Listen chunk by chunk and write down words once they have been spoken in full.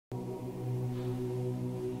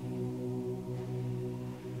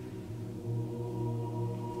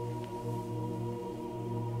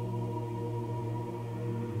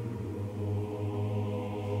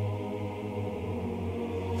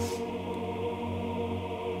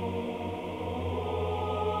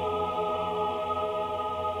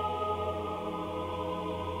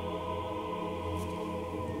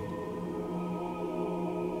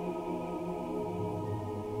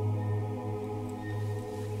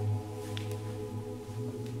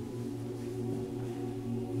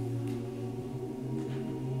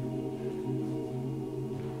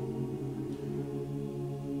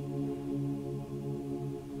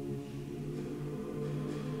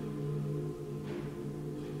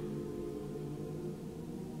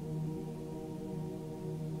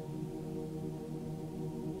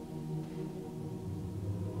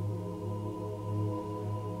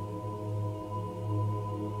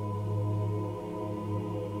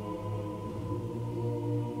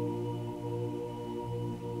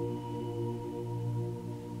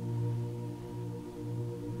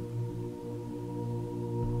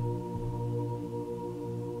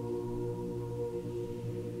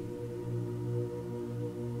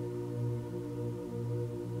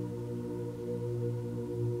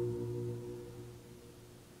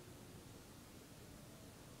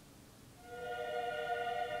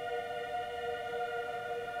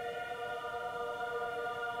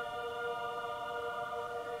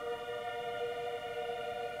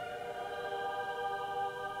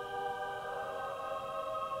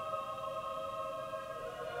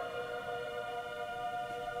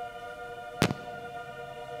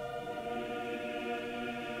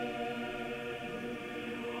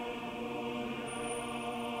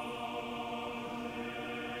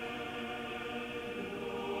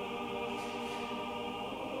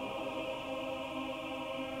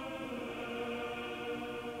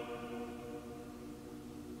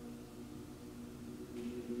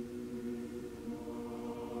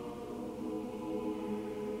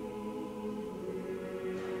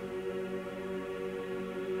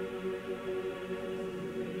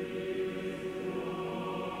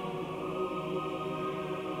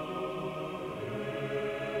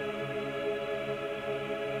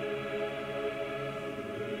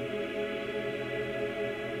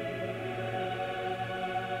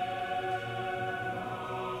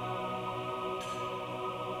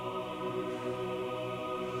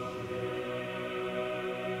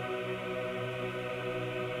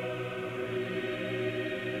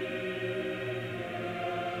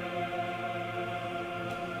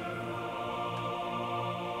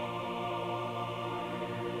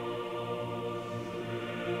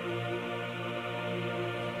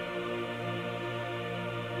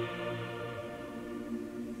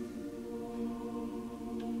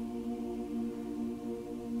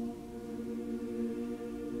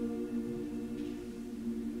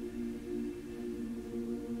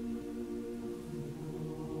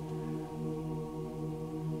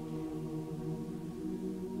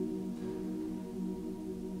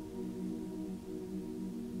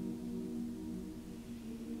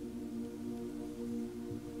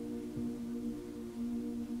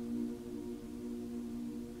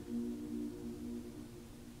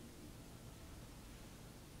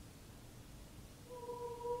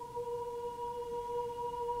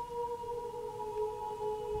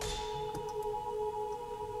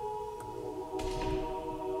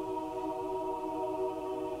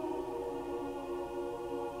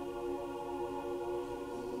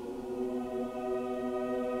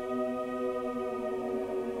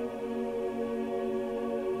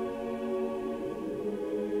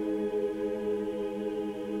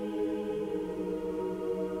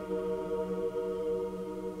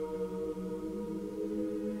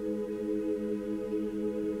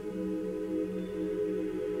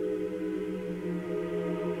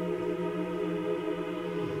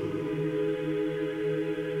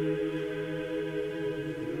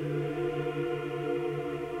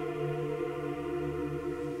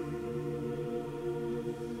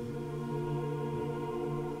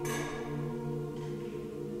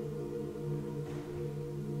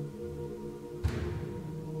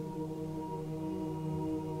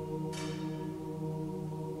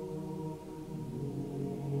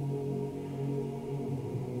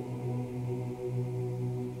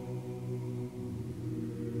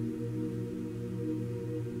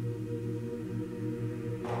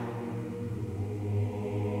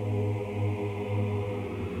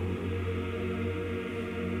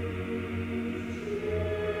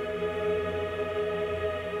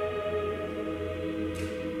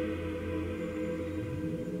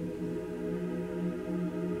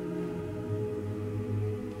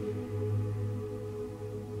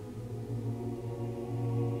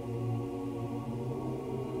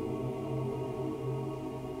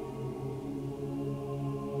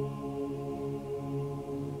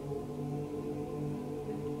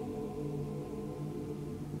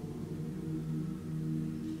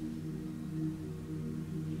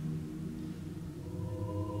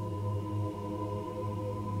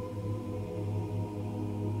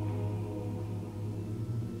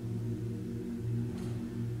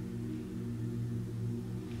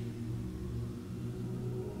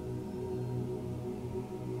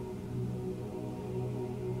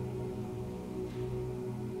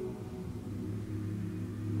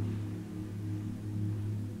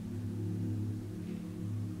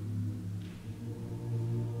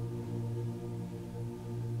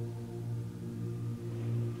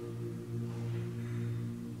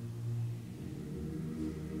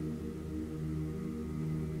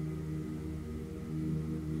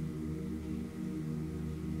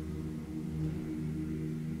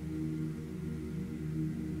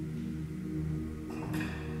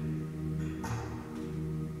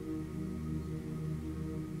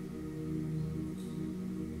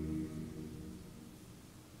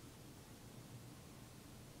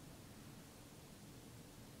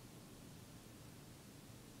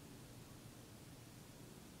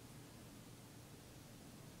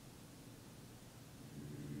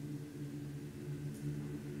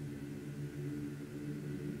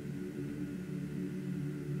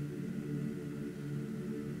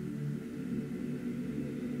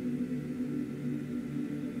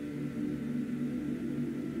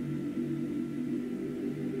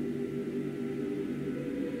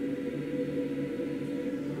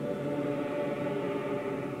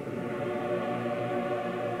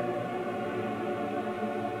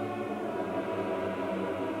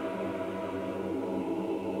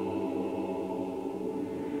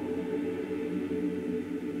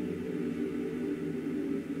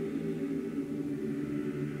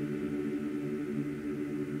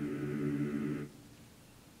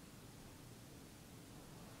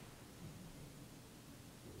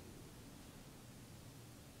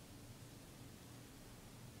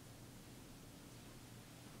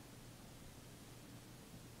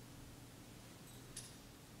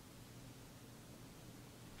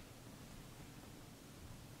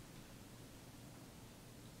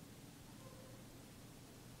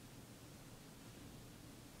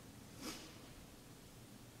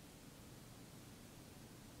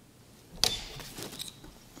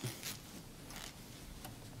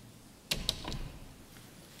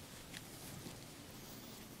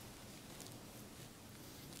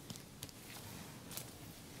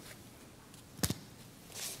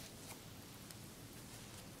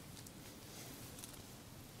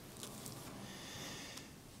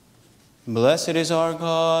Blessed is our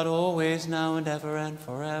God, always, now, and ever, and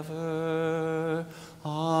forever.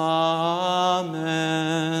 Amen.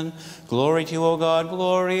 Glory to you, O God,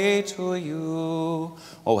 glory to you.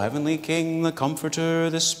 O heavenly King, the Comforter,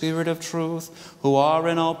 the Spirit of truth, who are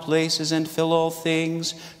in all places and fill all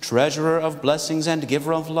things, treasurer of blessings and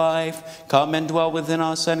giver of life, come and dwell within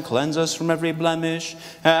us and cleanse us from every blemish,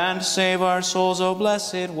 and save our souls, O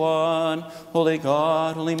Blessed One. Holy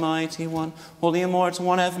God, Holy Mighty One, Holy Immortal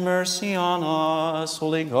One, have mercy on us.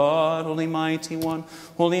 Holy God, Holy Mighty One,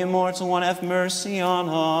 Holy Immortal One, have mercy on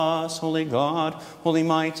us. Holy God, Holy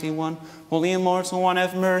Mighty One, Holy Immortal One,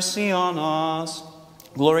 have mercy on us.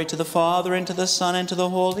 Glory to the Father, and to the Son, and to the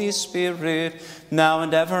Holy Spirit, now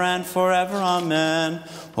and ever and forever. Amen.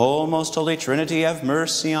 O most holy Trinity, have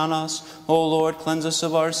mercy on us. O Lord, cleanse us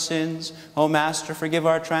of our sins. O Master, forgive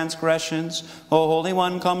our transgressions. O Holy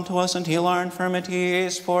One, come to us and heal our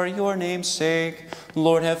infirmities for your name's sake.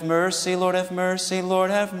 Lord, have mercy. Lord, have mercy.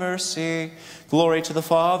 Lord, have mercy. Glory to the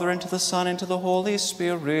Father, and to the Son, and to the Holy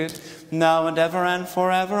Spirit, now and ever and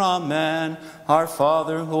forever. Amen. Our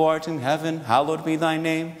Father, who art in heaven, hallowed be thy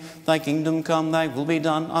name. Thy kingdom come, thy will be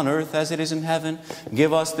done, on earth as it is in heaven.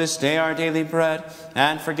 Give us this day our daily bread,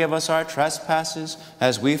 and forgive us our trespasses,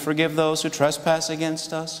 as we forgive those who trespass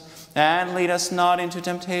against us. And lead us not into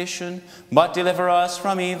temptation, but deliver us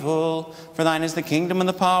from evil. For thine is the kingdom, and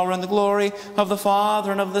the power, and the glory of the Father,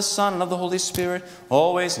 and of the Son, and of the Holy Spirit,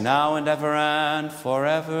 always, now, and ever, and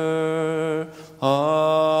forever.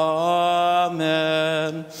 Amen.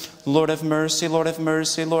 Lord have mercy, Lord have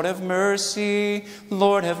mercy, Lord have mercy.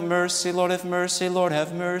 Lord have mercy, Lord have mercy, Lord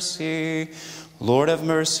have mercy. Lord have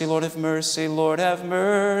mercy, Lord have mercy, Lord have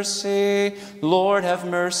mercy. Lord have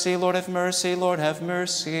mercy, Lord have mercy, Lord have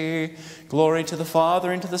mercy. Glory to the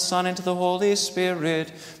Father, and to the Son, and to the Holy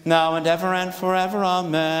Spirit, now and ever and forever.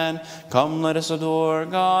 Amen. Come, let us adore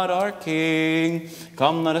God our King.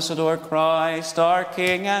 Come, let us adore Christ our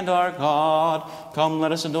King and our God. Come,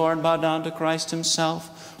 let us adore and bow down to Christ himself,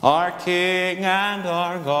 our King and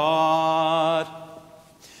our God.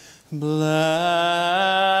 Bless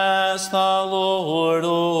the Lord,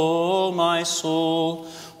 O my soul.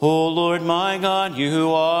 O Lord my God,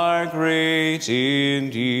 you are great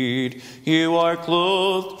indeed. You are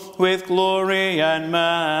clothed with glory and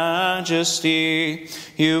majesty.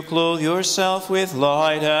 You clothe yourself with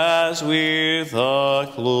light as with a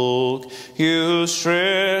cloak. You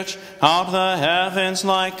stretch out the heavens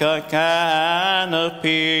like a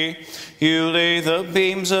canopy. You lay the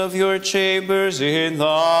beams of your chambers in the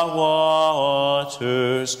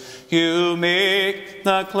waters. You make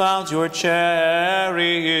the clouds your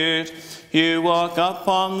chariot. You walk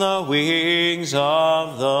upon the wings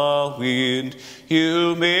of the wind.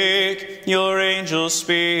 You make your angels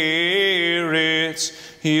spirits,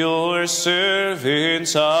 your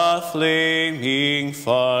servants a flaming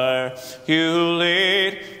fire. You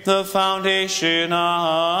laid the foundation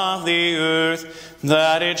of the earth,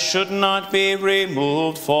 that it should not be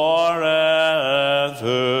removed forever.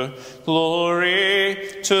 Glory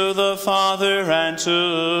to the Father, and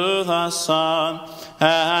to the Son,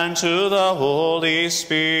 and to the Holy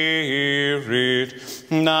Spirit,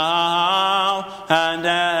 now and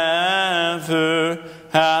ever,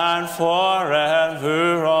 and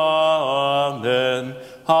forever. Amen.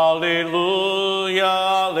 Alleluia,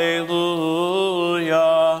 alleluia,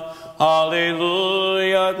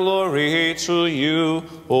 alleluia, glory to you,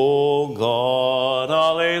 O God.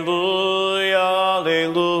 Alleluia,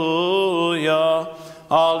 alleluia,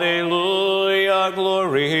 alleluia,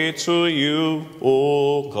 glory to you,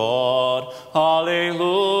 O God.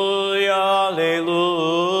 Alleluia, alleluia,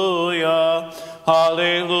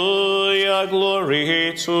 alleluia,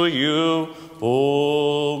 glory to you,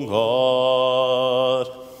 O God.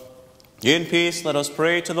 In peace, let us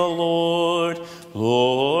pray to the Lord.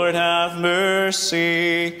 Lord, have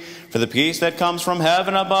mercy. For the peace that comes from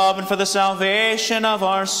heaven above, and for the salvation of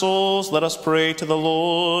our souls, let us pray to the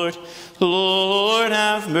Lord. Lord,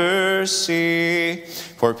 have mercy.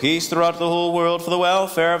 For peace throughout the whole world, for the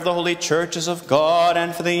welfare of the holy churches of God,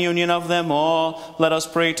 and for the union of them all, let us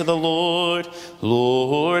pray to the Lord.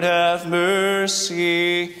 Lord, have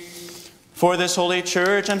mercy. For this holy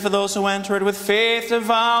church, and for those who enter it with faith,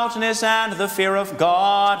 devoutness, and the fear of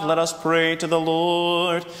God, let us pray to the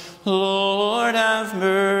Lord. Lord, have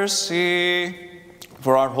mercy.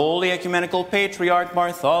 For our holy ecumenical patriarch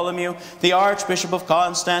Bartholomew, the Archbishop of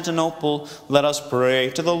Constantinople, let us pray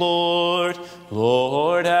to the Lord.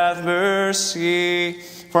 Lord, have mercy.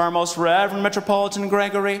 For our most reverend Metropolitan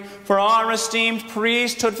Gregory, for our esteemed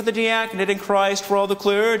priesthood, for the diaconate in Christ, for all the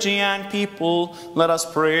clergy and people, let us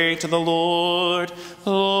pray to the Lord.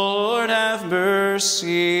 Lord, have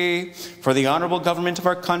mercy. For the honorable government of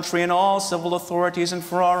our country and all civil authorities, and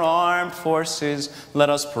for our armed forces, let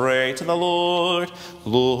us pray to the Lord.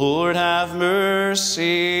 Lord, have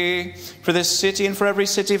mercy. For this city and for every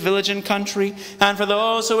city, village, and country, and for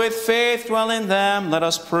those who with faith dwell in them, let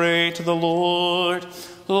us pray to the Lord.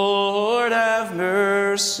 Lord, have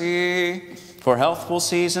mercy. For healthful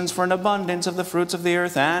seasons, for an abundance of the fruits of the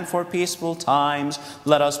earth, and for peaceful times,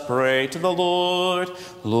 let us pray to the Lord.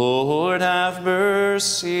 Lord, have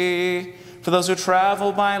mercy. For those who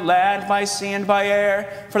travel by land, by sea, and by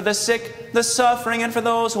air, for the sick, the suffering, and for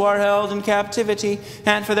those who are held in captivity,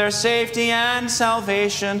 and for their safety and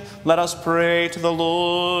salvation, let us pray to the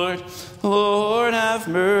Lord. Lord, have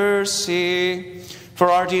mercy. For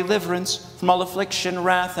our deliverance from all affliction,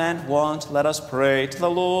 wrath, and want, let us pray to the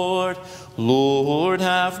Lord. Lord,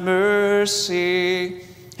 have mercy.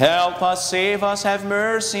 Help us, save us, have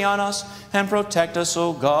mercy on us, and protect us,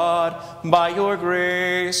 O God, by your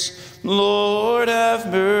grace. Lord,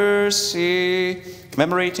 have mercy.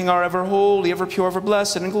 Commemorating our ever holy, ever pure, ever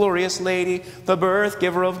blessed, and glorious Lady, the birth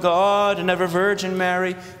giver of God, and ever Virgin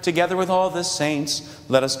Mary, together with all the saints,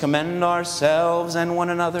 let us commend ourselves and one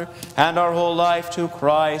another, and our whole life to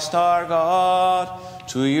Christ our God.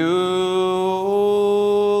 To you,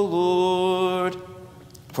 Lord.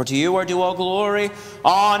 For to you are due all glory,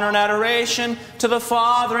 honor, and adoration, to the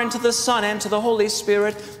Father, and to the Son, and to the Holy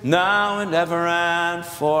Spirit, now and ever and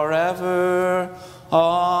forever.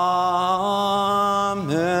 Amen.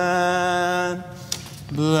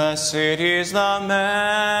 Blessed is the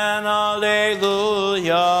man,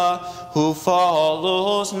 alleluia, who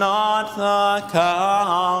follows not the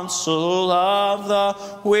counsel of the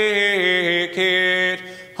wicked.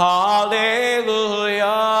 Alleluia,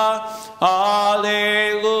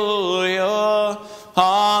 alleluia,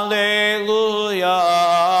 alleluia,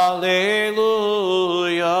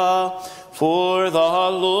 alleluia. For the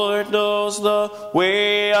Lord knows the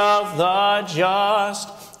way of the just,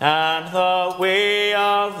 and the way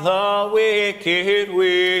of the wicked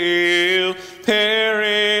will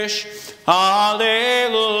perish.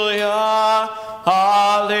 Alleluia,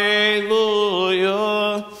 alleluia,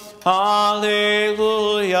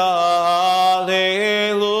 alleluia,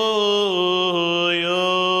 alleluia.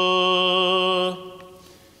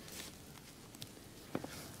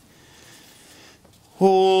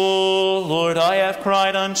 O Lord, I have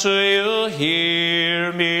cried unto you,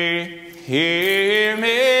 hear me. Hear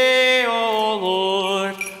me, O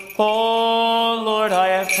Lord. O Lord, I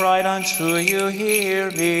have cried unto you, hear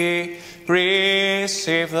me.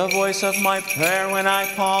 Receive the voice of my prayer when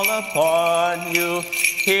I call upon you.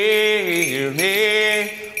 Hear me,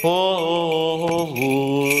 O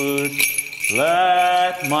Lord.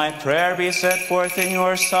 Let my prayer be set forth in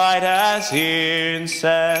your sight as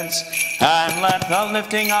incense, and let the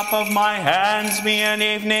lifting up of my hands be an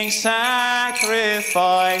evening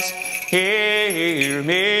sacrifice. Hear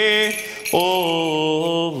me,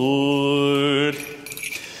 O Lord.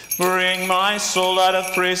 Bring my soul out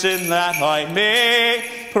of prison that I may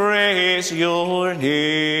praise your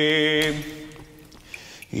name.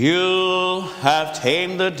 You have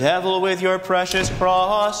tamed the devil with your precious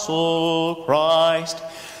cross, O Christ,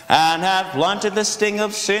 and have blunted the sting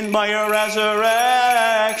of sin by your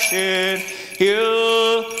resurrection.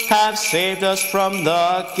 You have saved us from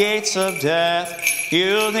the gates of death.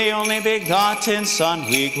 You, the only begotten Son,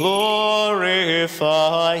 we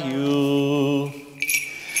glorify you.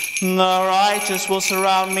 The righteous will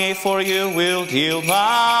surround me, for you will deal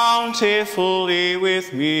bountifully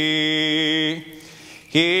with me.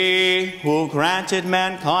 He who granted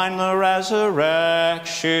mankind the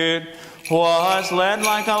resurrection was led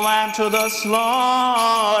like a lamb to the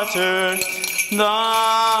slaughter.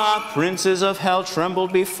 The princes of hell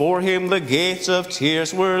trembled before him. The gates of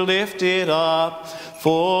tears were lifted up.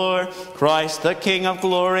 For Christ, the King of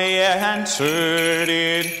glory, entered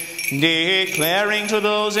in, declaring to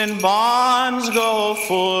those in bonds, go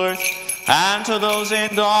forth, and to those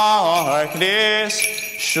in darkness,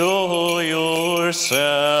 show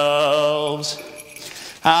yourselves.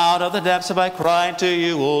 Out of the depths have I cried to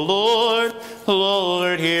you, O Lord.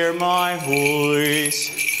 Lord, hear my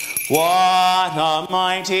voice. What a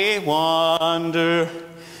mighty wonder!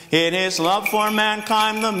 In his love for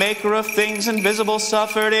mankind, the maker of things invisible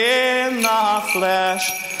suffered in the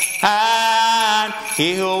flesh, and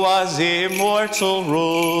he who was immortal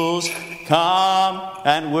rose. Come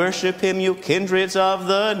and worship him, you kindreds of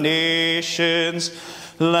the nations.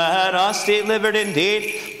 Let us, delivered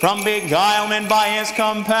indeed from beguilement by his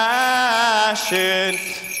compassion,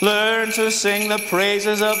 learn to sing the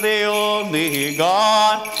praises of the only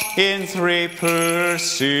God in three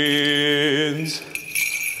persons.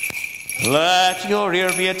 Let your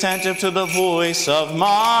ear be attentive to the voice of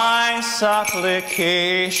my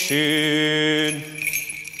supplication.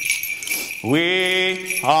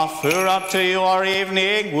 We offer up to you our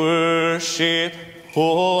evening worship,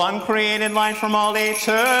 O uncreated light from all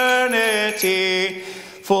eternity.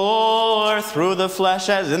 For through the flesh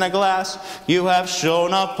as in a glass you have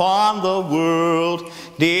shone upon the world,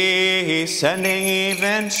 descending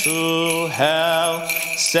even to hell,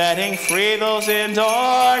 setting free those in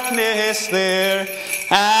darkness there,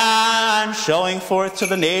 and showing forth to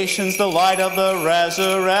the nations the light of the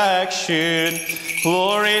resurrection.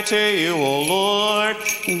 Glory to you, O Lord,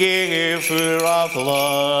 giver of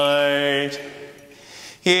light.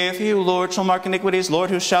 If you, Lord, shall mark iniquities,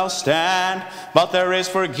 Lord, who shall stand? But there is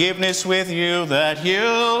forgiveness with you, that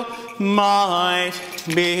you might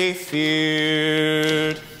be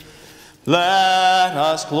feared. Let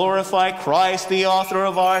us glorify Christ, the author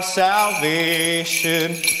of our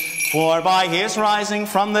salvation. For by his rising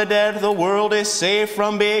from the dead, the world is saved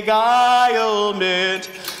from beguilement.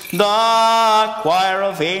 The choir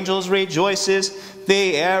of angels rejoices,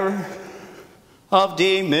 the error of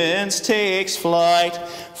demons takes flight.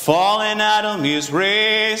 Fallen Adam is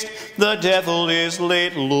raised, the devil is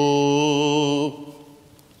laid low.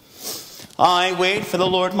 I wait for the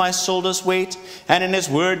Lord, my soul does wait, and in his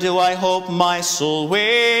word do I hope. My soul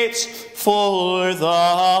waits for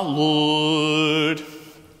the Lord.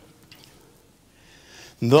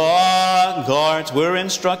 The guards were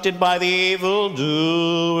instructed by the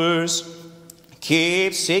evildoers.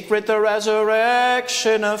 Keep secret the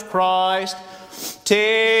resurrection of Christ.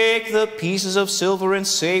 Take the pieces of silver and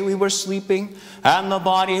say we were sleeping, and the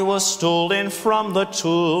body was stolen from the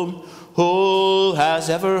tomb. Who has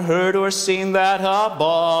ever heard or seen that a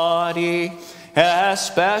body,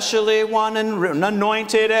 especially one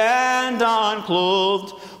anointed and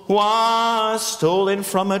unclothed, was stolen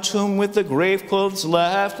from a tomb with the grave clothes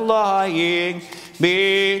left lying?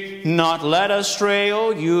 Be not led astray,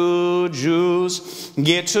 O you Jews.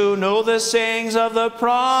 Get to know the sayings of the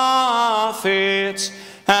prophets,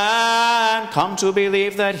 and come to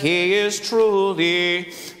believe that he is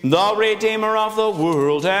truly the Redeemer of the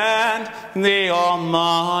world and the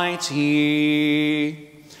Almighty.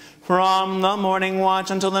 From the morning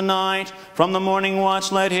watch until the night, from the morning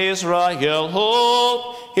watch let Israel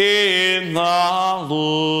hope in the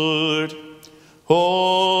Lord.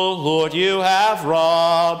 O Lord, you have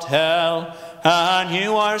robbed hell, and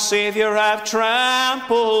you, our Savior, have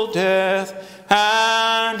trampled death,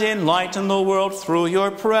 and enlightened the world through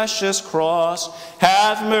your precious cross.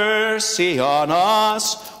 Have mercy on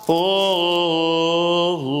us,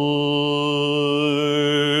 O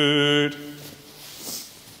Lord.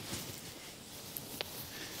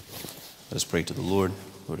 Let us pray to the Lord.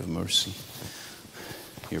 Lord of mercy.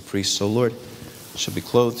 Your priests, O Lord, shall be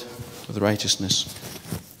clothed with righteousness,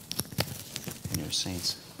 and your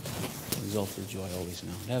saints will exult for joy always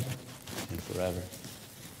now and ever and forever.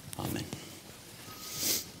 Amen.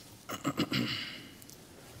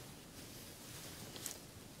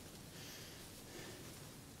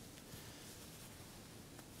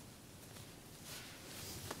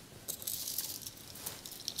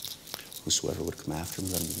 Whosoever would come after me,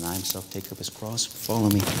 let him deny himself, take up his cross, follow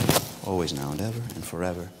me, always now and ever and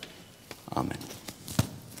forever. Amen.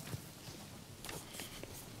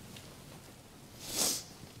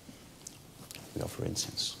 We offer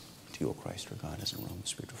incense to you, O Christ, our God, as an aroma,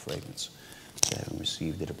 spirit of fragrance. So having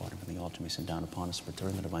received it, departing from the altar, may send down upon us,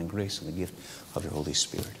 return the divine grace and the gift of your Holy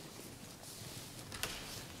Spirit.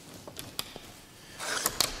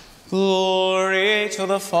 Glory to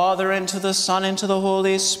the Father, and to the Son, and to the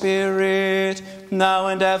Holy Spirit, now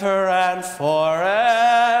and ever and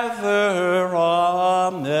forever.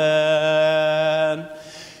 Amen.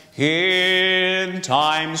 In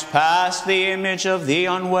times past, the image of the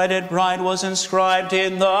unwedded bride was inscribed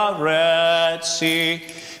in the Red Sea.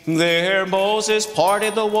 There Moses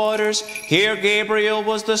parted the waters. Here Gabriel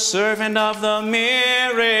was the servant of the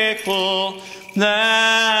miracle.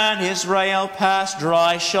 Then Israel passed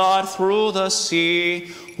dry-shod through the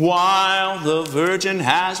sea, while the virgin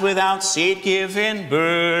has without seed given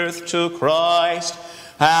birth to Christ.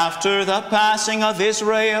 After the passing of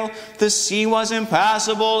Israel, the sea was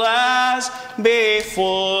impassable as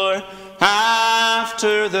before.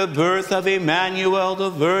 After the birth of Emmanuel,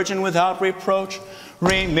 the virgin without reproach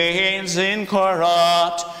remains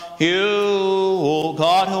incorrupt. You, O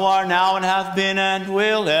God, who are now and have been and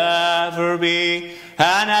will ever be,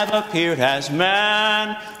 and have appeared as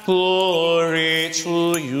man. Glory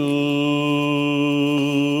to you.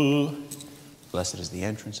 Blessed is the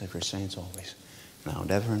entrance of your saints always, now and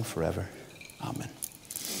ever and forever. Amen.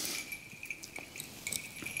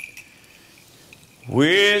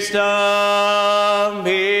 Wisdom,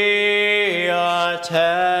 be attentive.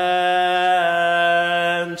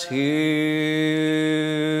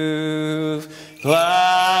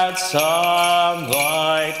 Gladsome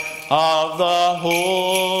light of the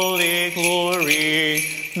holy glory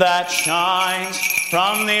that shines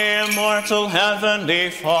from the immortal heavenly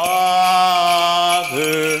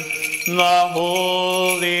Father, the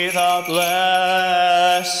holy, the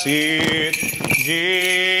blessed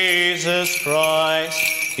Jesus Christ,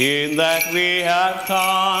 in that we have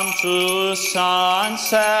come to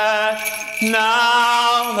sunset,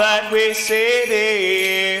 now that we see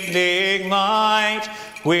the evening light,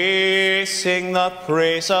 we sing the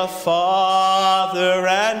praise of Father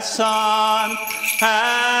and Son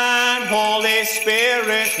and Holy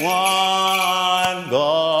Spirit, one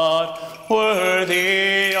God.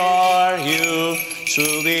 Worthy are you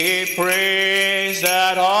to be praised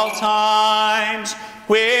at all times,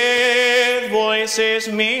 with voices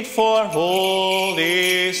meet for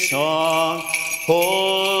holy song.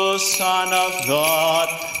 O Son of God,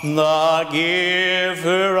 the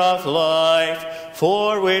giver of life,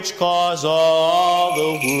 for which cause all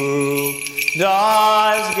the world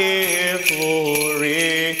does give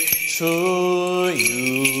glory to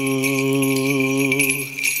you.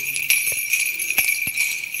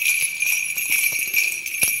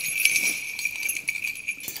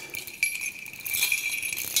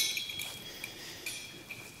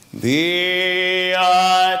 Be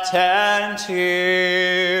attentive,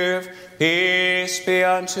 peace be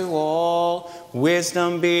unto all,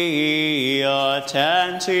 wisdom be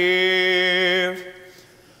attentive.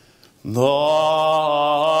 The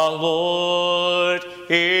Lord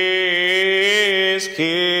is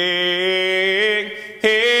King, he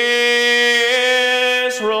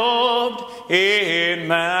is robed in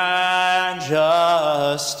majesty.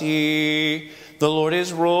 The Lord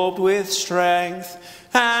is robed with strength,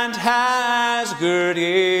 and has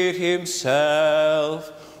girded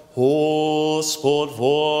himself. Hospod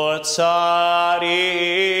vortsarisya,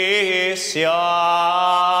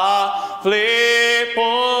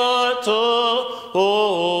 flipoto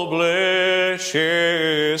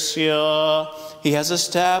oblechesia. He has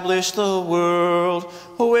established the world,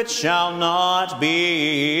 which shall not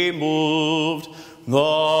be moved. The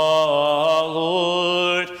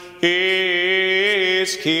Lord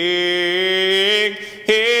is King,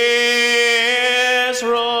 he is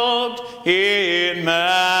robed in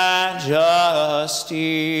majesty.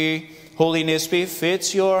 Holiness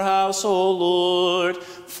befits your house, O Lord,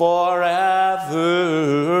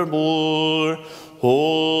 forevermore.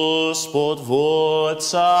 Hospod vortsarisya,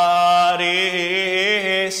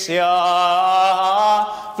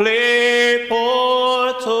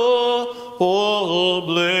 flipoto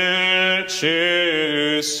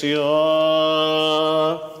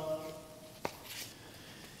oblechesia.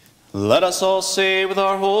 Let us all say with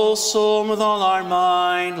our whole soul, with all our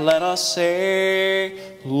mind, let us say,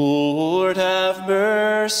 Lord, have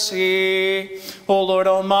mercy. O Lord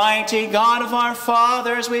Almighty, God of our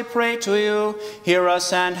fathers, we pray to you. Hear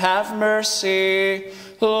us and have mercy.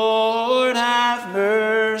 Lord, have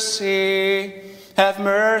mercy. Have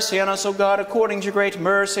mercy on us, O God, according to your great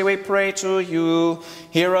mercy, we pray to you.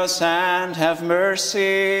 Hear us and have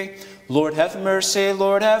mercy. Lord, have mercy,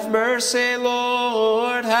 Lord, have mercy,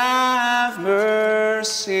 Lord, have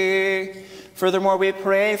mercy. Furthermore, we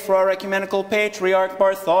pray for our ecumenical patriarch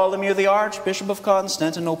Bartholomew, the Archbishop of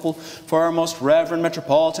Constantinople, for our most reverend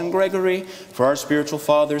Metropolitan Gregory, for our spiritual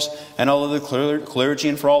fathers and all of the clergy,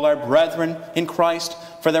 and for all our brethren in Christ,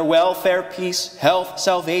 for their welfare, peace, health,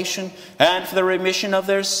 salvation, and for the remission of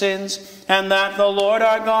their sins, and that the Lord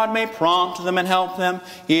our God may prompt them and help them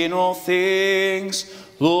in all things.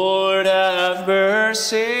 Lord, have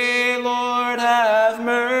mercy, Lord, have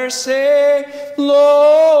mercy,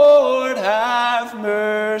 Lord, have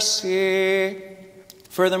mercy.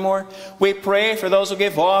 Furthermore, we pray for those who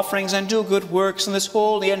give offerings and do good works in this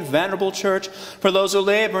holy and venerable church, for those who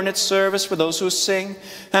labor in its service, for those who sing,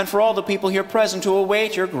 and for all the people here present who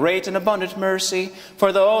await your great and abundant mercy,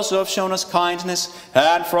 for those who have shown us kindness,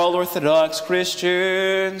 and for all Orthodox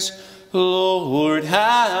Christians. Lord,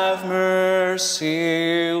 have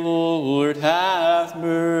mercy, Lord, have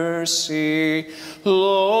mercy,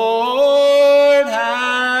 Lord,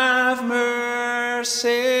 have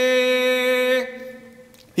mercy.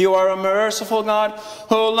 You are a merciful God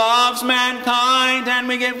who loves mankind, and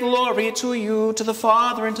we give glory to you, to the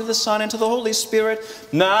Father, and to the Son, and to the Holy Spirit,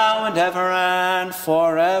 now and ever and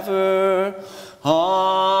forever. Amen.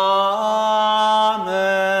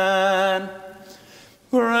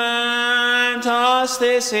 Grant us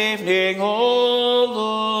this evening, O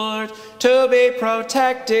Lord, to be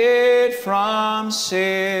protected from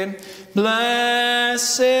sin.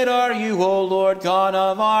 Blessed are you, O Lord God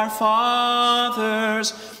of our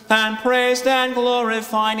fathers, and praised and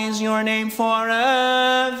glorified is your name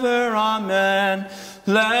forever. Amen.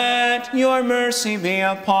 Let your mercy be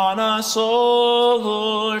upon us, O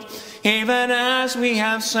Lord, even as we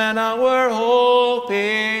have set our hope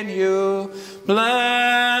in you.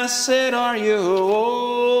 Blessed are you,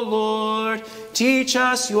 O Lord. Teach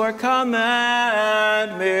us your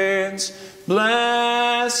commandments.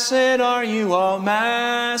 Blessed are you, O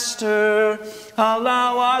Master.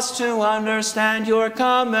 Allow us to understand your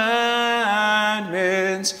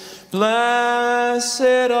commandments.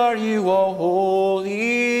 Blessed are you, O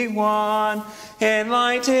Holy One.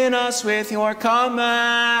 Enlighten us with your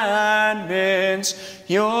commandments.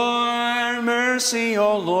 Your mercy,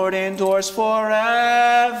 O Lord, endures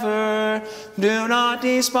forever. Do not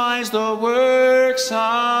despise the works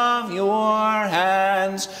of your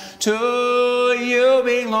hands. To you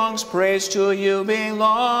belongs praise, to you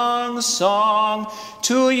belongs song,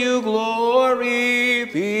 to you glory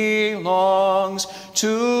belongs,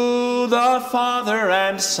 to the Father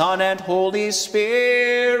and Son and Holy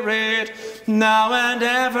Spirit, now and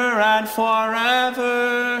ever and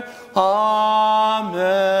forever.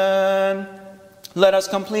 Amen. Let us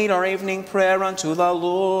complete our evening prayer unto the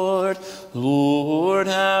Lord. Lord,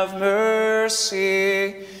 have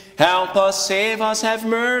mercy. Help us, save us, have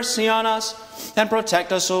mercy on us, and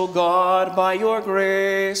protect us, O God, by your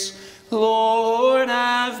grace. Lord,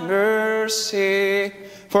 have mercy.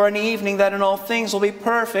 For an evening that in all things will be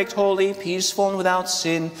perfect, holy, peaceful, and without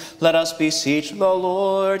sin, let us beseech the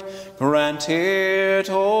Lord. Grant it,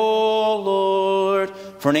 O Lord.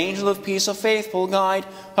 For an angel of peace, a faithful guide,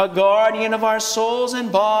 a guardian of our souls and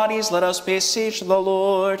bodies, let us beseech the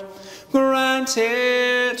Lord. Grant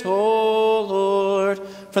it, O Lord.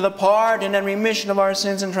 For the pardon and remission of our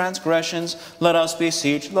sins and transgressions, let us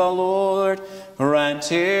beseech the Lord. Grant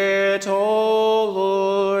it, O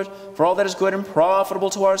Lord. For all that is good and profitable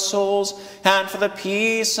to our souls, and for the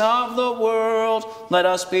peace of the world, let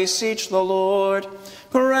us beseech the Lord.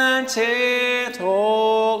 Grant it,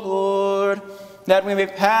 O Lord. That we may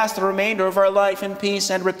pass the remainder of our life in peace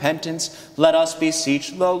and repentance, let us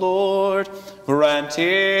beseech the Lord. Grant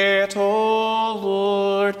it, O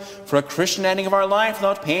Lord, for a Christian ending of our life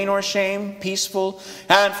without pain or shame, peaceful,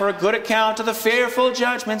 and for a good account of the fearful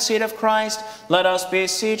judgment seat of Christ, let us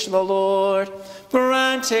beseech the Lord.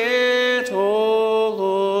 Grant it, O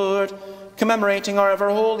Lord. Commemorating our ever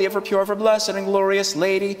holy, ever pure, ever blessed, and glorious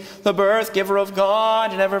Lady, the birth giver of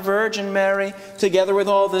God and ever Virgin Mary, together with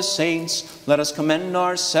all the saints, let us commend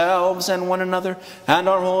ourselves and one another and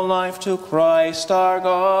our whole life to Christ our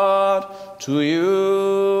God. To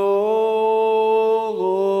you, O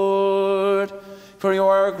Lord. For you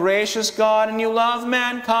are a gracious God, and you love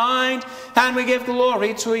mankind, and we give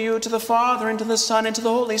glory to you, to the Father, and to the Son, and to the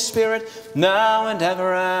Holy Spirit, now and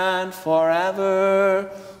ever and forever.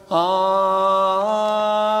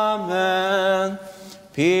 Amen.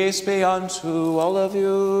 Peace be unto all of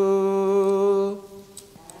you.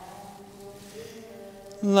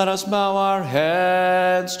 Let us bow our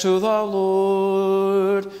heads to the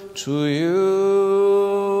Lord, to you,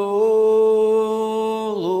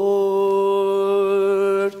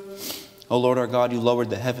 Lord. O Lord our God, you lowered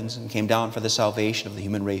the heavens and came down for the salvation of the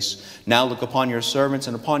human race. Now look upon your servants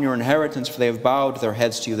and upon your inheritance, for they have bowed their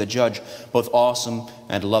heads to you, the judge, both awesome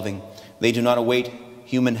and loving. They do not await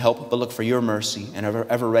human help, but look for your mercy, and are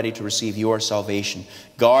ever ready to receive your salvation.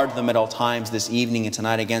 Guard them at all times this evening and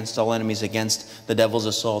tonight against all enemies, against the devil's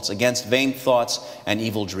assaults, against vain thoughts and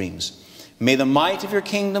evil dreams. May the might of your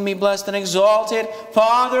kingdom be blessed and exalted,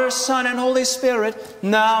 Father, Son, and Holy Spirit,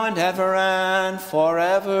 now and ever and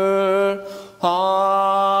forever. Amen.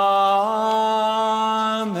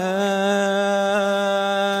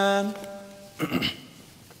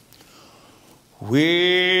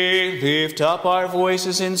 We lift up our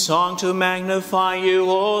voices in song to magnify you,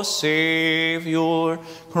 O Savior,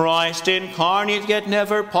 Christ incarnate, yet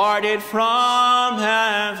never parted from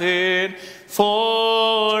heaven.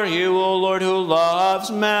 For you, O Lord, who loves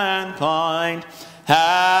mankind,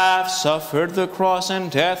 have suffered the cross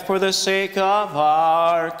and death for the sake of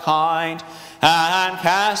our kind, and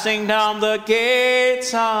casting down the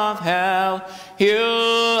gates of hell,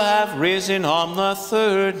 you have risen on the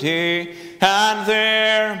third day, and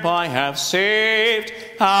thereby have saved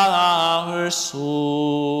our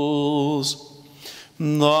souls. The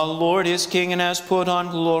Lord is King and has put on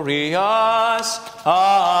glorious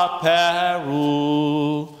apparel.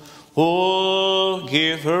 O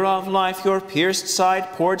giver of life, your pierced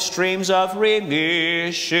side poured streams of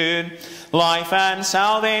remission, life and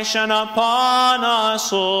salvation upon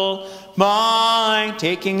us all. By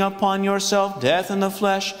taking upon yourself death in the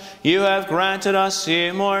flesh, you have granted us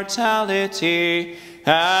immortality.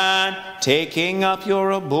 And taking up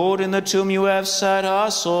your abode in the tomb, you have set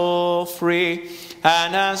us all free.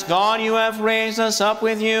 And as God, you have raised us up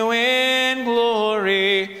with you in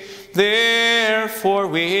glory. Therefore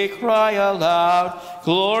we cry aloud,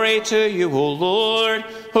 glory to you, O Lord,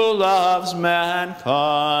 who loves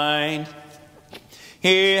mankind.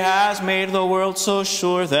 He has made the world so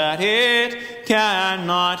sure that it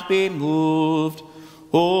cannot be moved.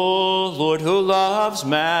 O Lord, who loves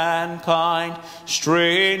mankind,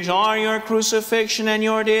 strange are your crucifixion and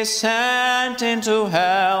your descent into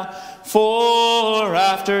hell. For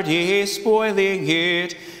after despoiling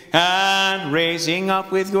it and raising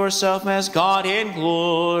up with yourself as God in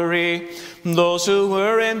glory those who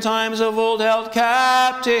were in times of old held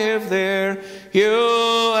captive there,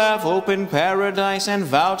 you have opened paradise and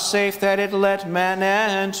vouchsafed that it let man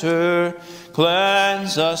enter.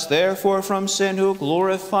 Cleanse us therefore from sin, who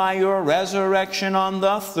glorify your resurrection on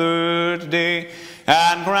the third day,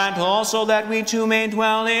 and grant also that we too may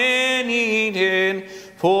dwell in Eden.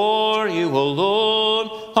 For you alone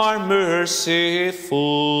are merciful.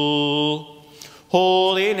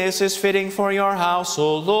 Holiness is fitting for your house,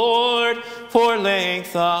 O Lord, for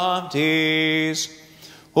length of days.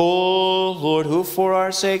 O Lord, who for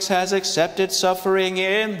our sakes has accepted suffering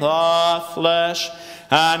in the flesh,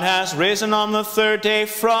 and has risen on the third day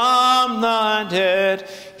from the dead,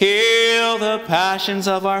 heal the passions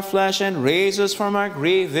of our flesh, and raise us from our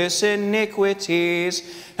grievous iniquities,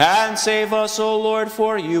 and save us, O Lord,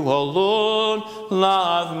 for you alone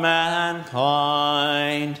love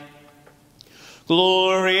mankind.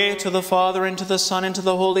 Glory to the Father, and to the Son, and to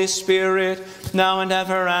the Holy Spirit, now and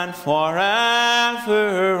ever, and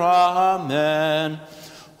forever. Amen.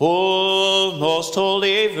 O most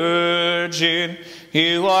holy Virgin,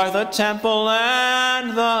 you are the temple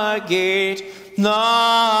and the gate, the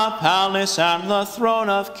palace and the throne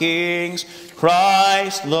of kings.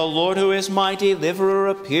 Christ, the Lord, who is my deliverer,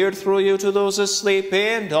 appeared through you to those asleep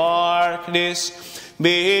in darkness,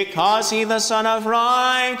 because he, the Son of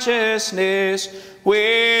righteousness,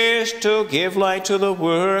 wished to give light to the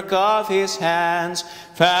work of his hands,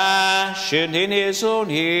 fashioned in his own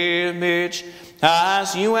image.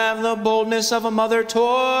 As you have the boldness of a mother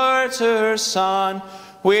towards her son,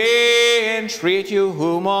 we entreat you,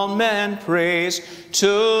 whom all men praise,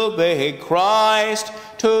 to beg Christ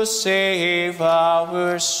to save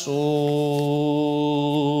our souls.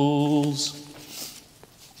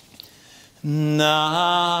 Now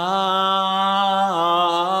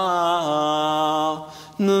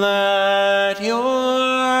let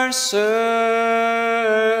your servant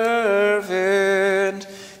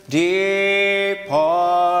depart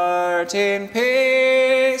in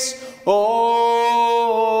peace,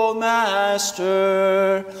 O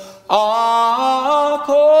Master,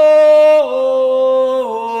 according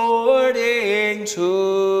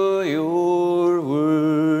to your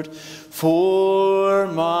word. For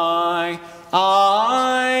my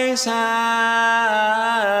eyes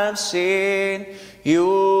have seen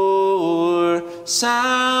your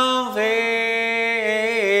salvation,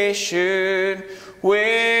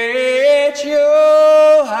 which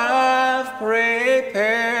you have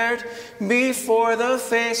prepared before the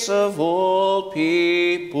face of all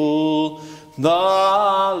people, the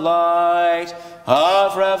light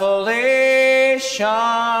of revelation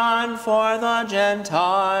for the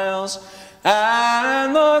Gentiles,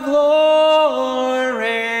 and the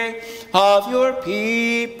glory of your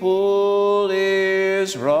people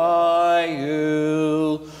Israel.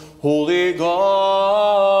 Holy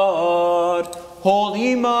God,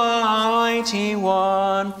 Holy Mighty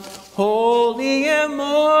One, Holy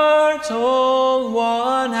Immortal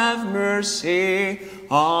One, have mercy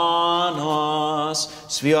on us.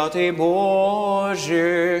 Sviate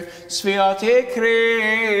Bože, sviate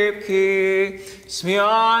krepki,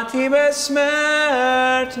 sviati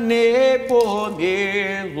besmrtni,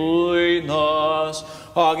 pomiluj nas.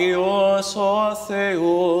 Agios o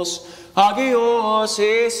Theos, Agios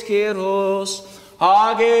Iskyros,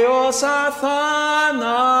 Agios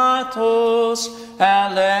Athanatos,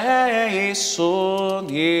 eleison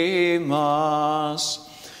imas.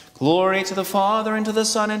 Glory to the Father, and to the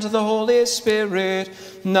Son, and to the Holy Spirit,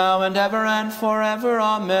 now and forever.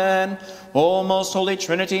 Amen. O most holy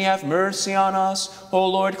Trinity, have mercy on us. O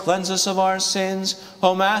Lord, cleanse us of our sins.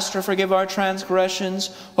 O Master, forgive our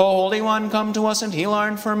transgressions. O Holy One, come to us and heal our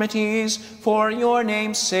infirmities, for your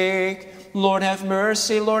name's sake. Lord, have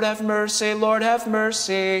mercy. Lord, have mercy. Lord, have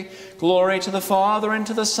mercy. Glory to the Father, and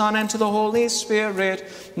to the Son, and to the Holy Spirit,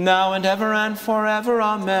 now and forever.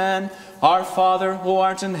 Amen. Our Father, who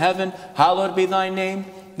art in heaven, hallowed be thy name.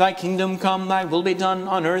 Thy kingdom come, thy will be done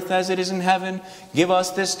on earth as it is in heaven. Give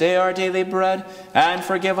us this day our daily bread, and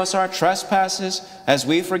forgive us our trespasses, as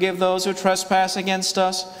we forgive those who trespass against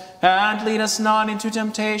us. And lead us not into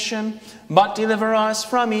temptation, but deliver us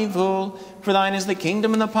from evil. For thine is the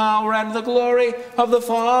kingdom, and the power, and the glory of the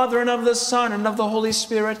Father, and of the Son, and of the Holy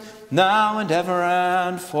Spirit, now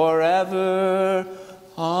and forever.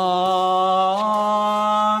 Amen.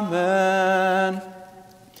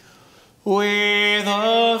 We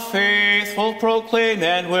the faithful proclaim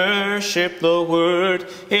and worship the Word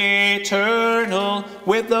eternal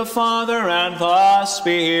with the Father and the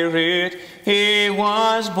Spirit. He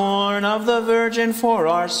was born of the Virgin for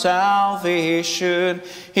our salvation.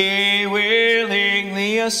 He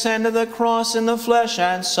willingly ascended the cross in the flesh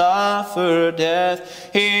and suffered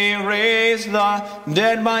death. He raised the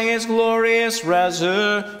dead by his glorious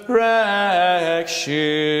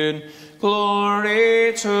resurrection.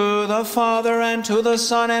 Glory to the Father, and to the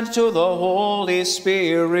Son, and to the Holy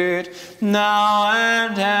Spirit, now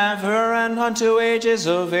and ever, and unto ages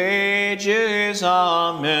of ages.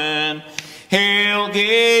 Amen. Hail,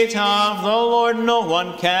 gate of the Lord, no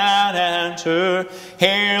one can enter.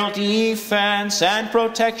 Hail, defense and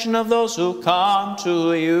protection of those who come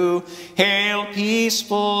to you. Hail,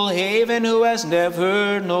 peaceful haven, who has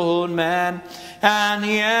never known man, and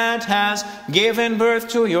yet has given birth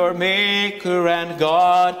to your Maker and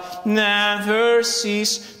God. Never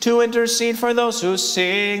cease to intercede for those who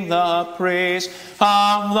sing the praise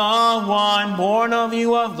of the one born of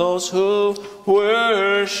you, of those who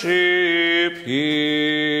worship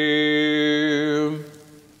him.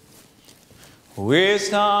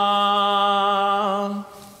 Wisdom.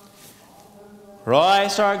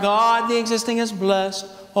 Christ our God, the existing, is blessed,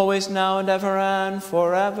 always, now, and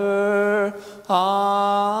forever.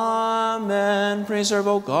 Amen. Preserve,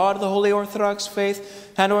 O God, the Holy Orthodox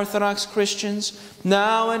faith and Orthodox Christians,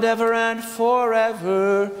 now and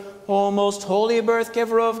forever. O most holy birth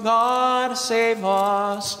giver of God, save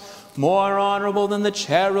us. More honorable than the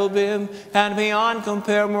cherubim, and beyond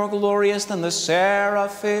compare more glorious than the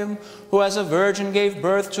seraphim, who as a virgin gave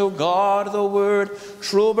birth to God the Word,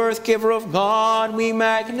 true birth giver of God, we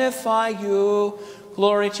magnify you.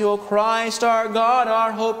 Glory to you, O Christ, our God,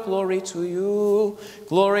 our hope. Glory to you.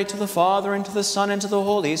 Glory to the Father, and to the Son, and to the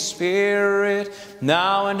Holy Spirit,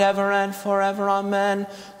 now and forever. Amen.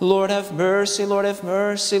 Lord, have mercy. Lord, have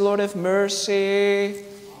mercy. Lord, have mercy.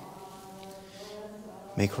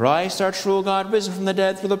 May Christ, our true God, risen from the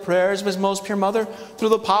dead, through the prayers of his most pure mother, through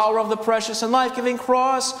the power of the precious and life-giving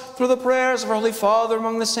cross, through the prayers of our Holy Father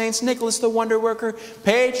among the saints, Nicholas the wonder-worker,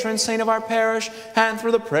 patron saint of our parish, and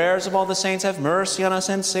through the prayers of all the saints, have mercy on us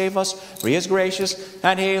and save us. For he is gracious,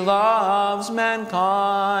 and he loves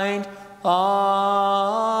mankind. Amen.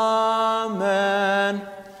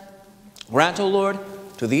 Grant, O Lord,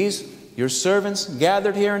 to these your servants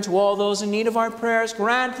gathered here, and to all those in need of our prayers,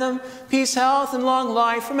 grant them peace, health, and long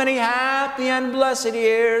life for many happy and blessed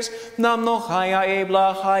years. Nam no chaya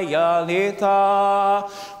ebla chaya leta,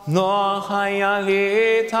 no chaya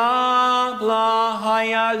leta, bla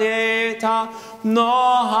chaya leta,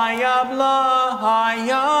 no chaya bla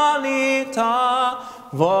chaya leta,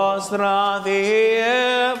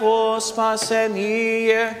 vozdravie,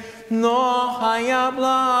 vospasenie, no chaya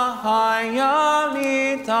bla chaya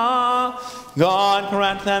leta. God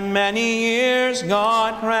grant them many years,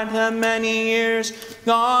 God grant them many years,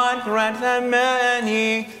 God grant them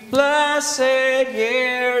many blessed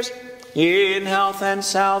years, in health and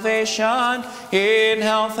salvation, in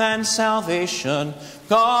health and salvation.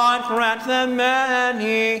 God grant them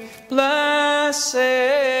many blessed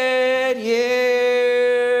years.